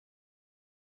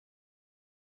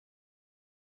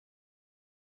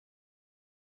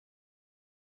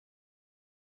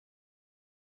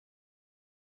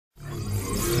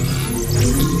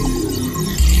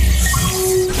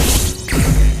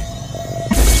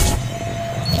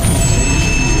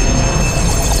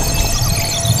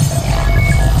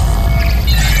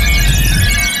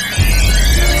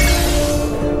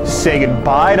say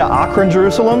goodbye to Acre and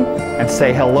Jerusalem and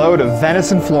say hello to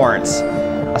Venice and Florence.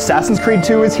 Assassin's Creed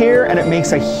 2 is here, and it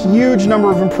makes a huge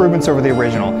number of improvements over the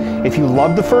original. If you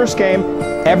loved the first game,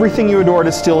 everything you adored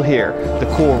is still here.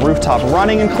 The cool rooftop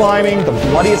running and climbing, the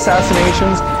bloody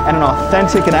assassinations, and an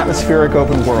authentic and atmospheric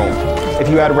open world. If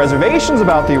you had reservations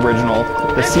about the original,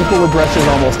 the sequel addresses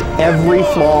almost every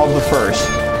flaw of the first.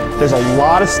 There's a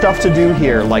lot of stuff to do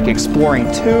here, like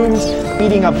exploring tombs,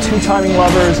 beating up two timing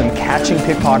lovers, and catching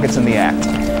pickpockets in the act.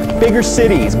 Bigger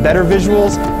cities, better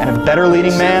visuals, and a better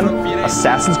leading man,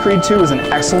 Assassin's Creed 2 is an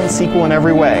excellent sequel in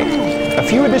every way. A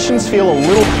few additions feel a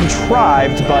little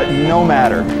contrived, but no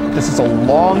matter. This is a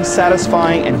long,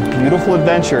 satisfying, and beautiful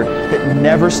adventure that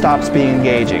never stops being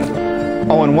engaging.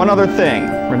 Oh, and one other thing.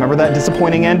 Remember that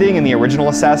disappointing ending in the original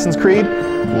Assassin's Creed?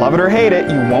 Love it or hate it,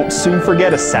 you won't soon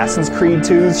forget Assassin's Creed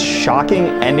 2's shocking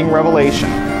ending revelation.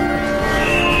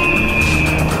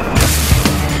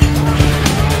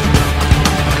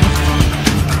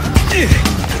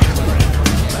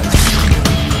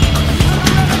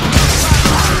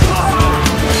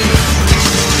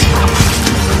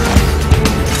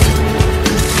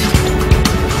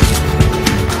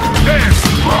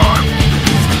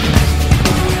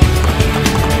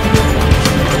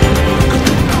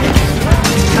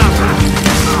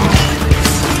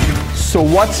 So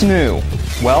what's new?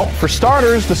 Well, for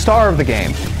starters, the star of the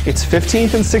game. It's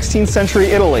 15th and 16th century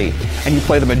Italy, and you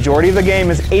play the majority of the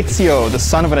game as Ezio, the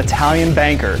son of an Italian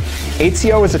banker.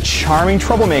 Ezio is a charming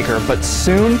troublemaker, but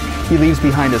soon he leaves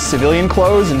behind his civilian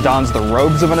clothes and dons the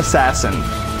robes of an assassin.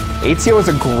 Ezio is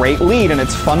a great lead, and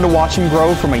it's fun to watch him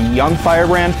grow from a young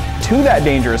firebrand to that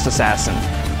dangerous assassin.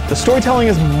 The storytelling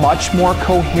is much more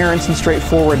coherent and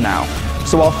straightforward now.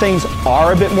 So while things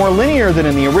are a bit more linear than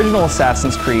in the original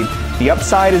Assassin's Creed, the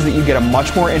upside is that you get a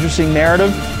much more interesting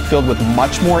narrative filled with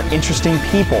much more interesting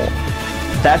people.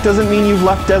 That doesn't mean you've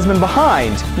left Desmond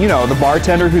behind, you know, the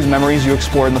bartender whose memories you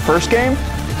explored in the first game.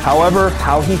 However,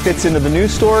 how he fits into the new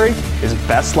story is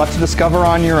best left to discover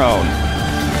on your own.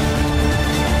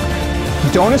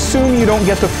 Don't assume you don't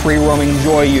get the free-roaming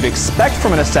joy you'd expect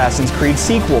from an Assassin's Creed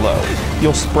sequel, though.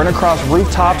 You'll sprint across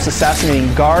rooftops,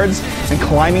 assassinating guards, and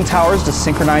climbing towers to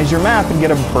synchronize your map and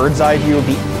get a bird's-eye view of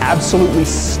the absolutely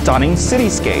stunning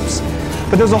cityscapes.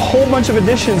 But there's a whole bunch of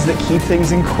additions that keep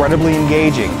things incredibly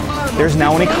engaging. There's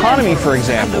now an economy, for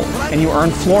example, and you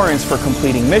earn florins for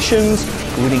completing missions,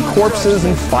 looting corpses,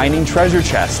 and finding treasure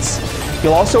chests.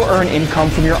 You'll also earn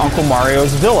income from your Uncle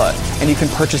Mario's villa, and you can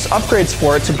purchase upgrades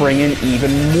for it to bring in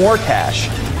even more cash.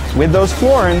 With those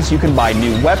florins, you can buy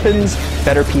new weapons,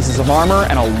 better pieces of armor,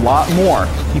 and a lot more.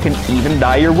 You can even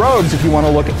dye your robes if you want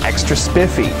to look extra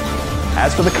spiffy.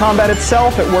 As for the combat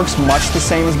itself, it works much the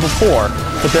same as before,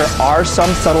 but there are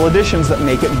some subtle additions that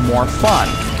make it more fun.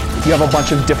 You have a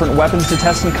bunch of different weapons to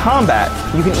test in combat.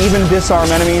 You can even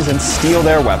disarm enemies and steal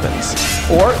their weapons.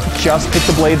 Or just pick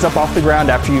the blades up off the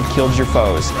ground after you've killed your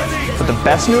foes. But the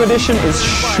best new addition is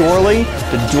surely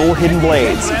the dual hidden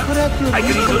blades.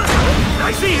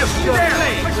 I see him!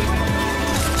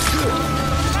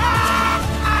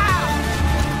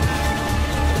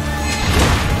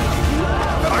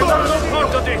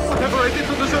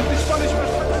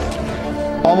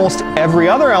 Almost every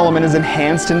other element is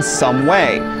enhanced in some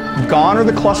way. Gone are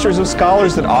the clusters of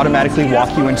scholars that automatically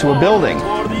walk you into a building.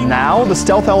 Now, the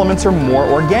stealth elements are more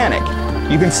organic.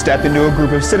 You can step into a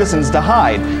group of citizens to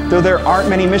hide, though there aren't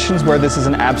many missions where this is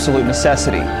an absolute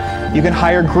necessity. You can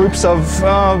hire groups of,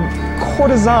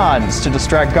 courtesans to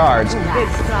distract guards,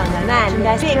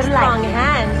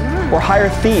 or hire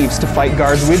thieves to fight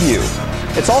guards with you.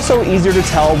 It's also easier to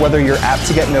tell whether you're apt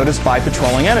to get noticed by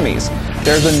patrolling enemies.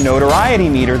 There's a notoriety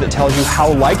meter that tells you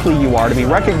how likely you are to be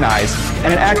recognized,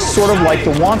 and it acts sort of like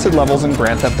the wanted levels in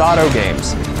Grand Theft Auto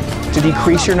games. To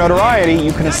decrease your notoriety,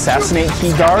 you can assassinate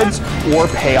key guards or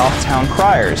pay off town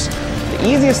criers. The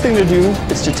easiest thing to do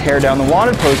is to tear down the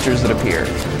wanted posters that appear.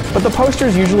 But the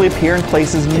posters usually appear in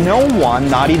places no one,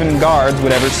 not even guards,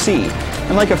 would ever see.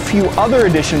 And like a few other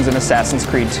additions in Assassin's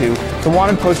Creed 2, the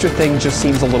wanted poster thing just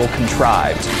seems a little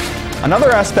contrived.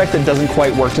 Another aspect that doesn't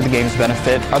quite work to the game's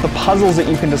benefit are the puzzles that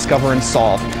you can discover and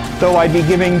solve, though I'd be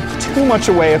giving too much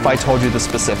away if I told you the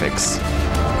specifics.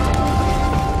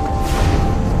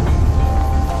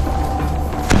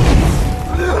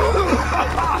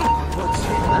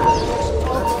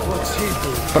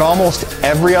 But almost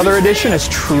every other edition is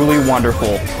truly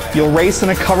wonderful. You'll race in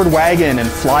a covered wagon and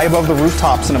fly above the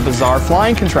rooftops in a bizarre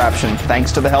flying contraption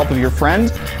thanks to the help of your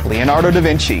friend, Leonardo da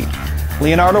Vinci.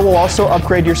 Leonardo will also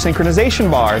upgrade your synchronization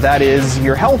bar, that is,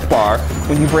 your health bar,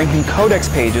 when you bring him codex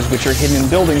pages which are hidden in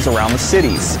buildings around the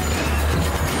cities.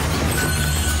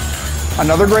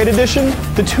 Another great addition,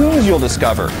 the tombs you'll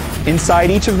discover. Inside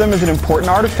each of them is an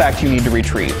important artifact you need to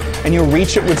retrieve, and you'll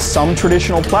reach it with some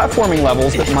traditional platforming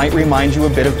levels that might remind you a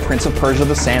bit of Prince of Persia: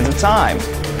 The Sands of Time.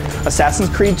 Assassin's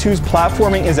Creed 2's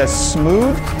platforming is as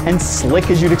smooth and slick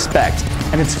as you'd expect,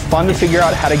 and it's fun to figure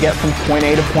out how to get from point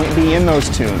A to point B in those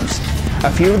tombs.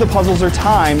 A few of the puzzles are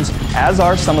timed, as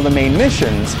are some of the main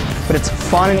missions, but it's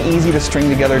fun and easy to string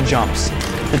together jumps.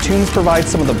 The tombs provide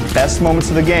some of the best moments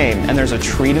of the game, and there's a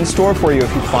treat in store for you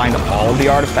if you find all of the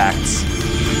artifacts.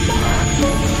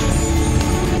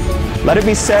 Let it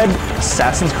be said,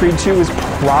 Assassin's Creed 2 is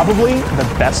probably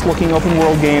the best looking open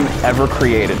world game ever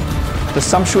created. The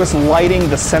sumptuous lighting,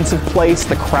 the sense of place,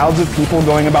 the crowds of people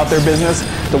going about their business,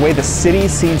 the way the city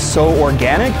seems so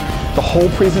organic, the whole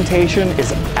presentation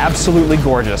is absolutely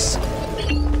gorgeous.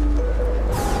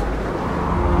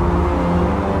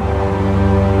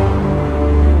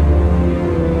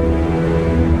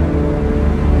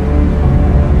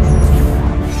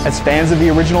 As fans of the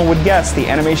original would guess, the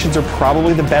animations are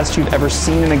probably the best you've ever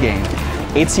seen in a game.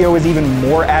 Ezio is even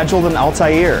more agile than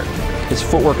Altair. His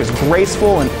footwork is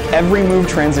graceful, and every move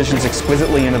transitions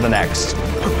exquisitely into the next.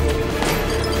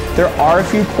 There are a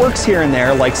few quirks here and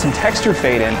there, like some texture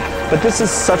fade in, but this is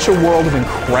such a world of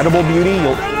incredible beauty,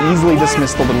 you'll easily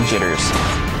dismiss the little jitters.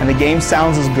 And the game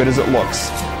sounds as good as it looks.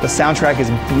 The soundtrack is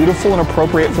beautiful and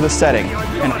appropriate for the setting,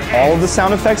 and all of the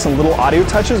sound effects and little audio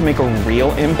touches make a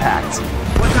real impact.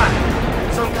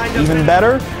 Even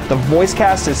better, the voice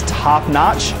cast is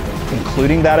top-notch,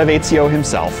 including that of Ezio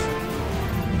himself.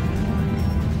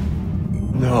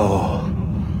 No.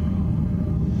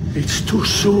 It's too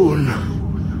soon.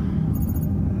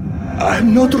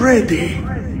 I'm not ready.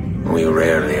 We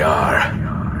rarely are.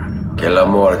 Che la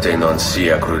morte non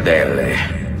sia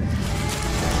crudele.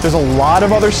 There's a lot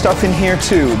of other stuff in here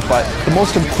too, but the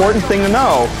most important thing to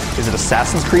know is that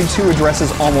Assassin's Creed 2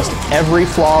 addresses almost every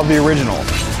flaw of the original.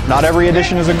 Not every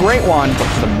edition is a great one, but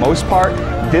for the most part,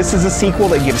 this is a sequel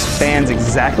that gives fans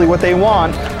exactly what they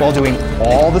want while doing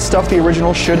all the stuff the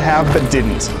original should have but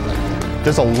didn't.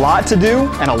 There's a lot to do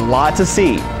and a lot to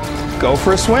see. Go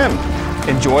for a swim.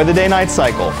 Enjoy the day-night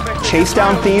cycle. Chase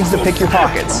down thieves to pick your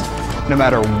pockets. No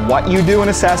matter what you do in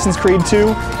Assassin's Creed 2,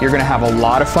 you're going to have a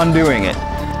lot of fun doing it.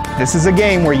 This is a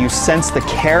game where you sense the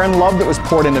care and love that was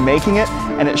poured into making it,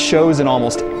 and it shows in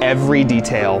almost every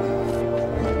detail.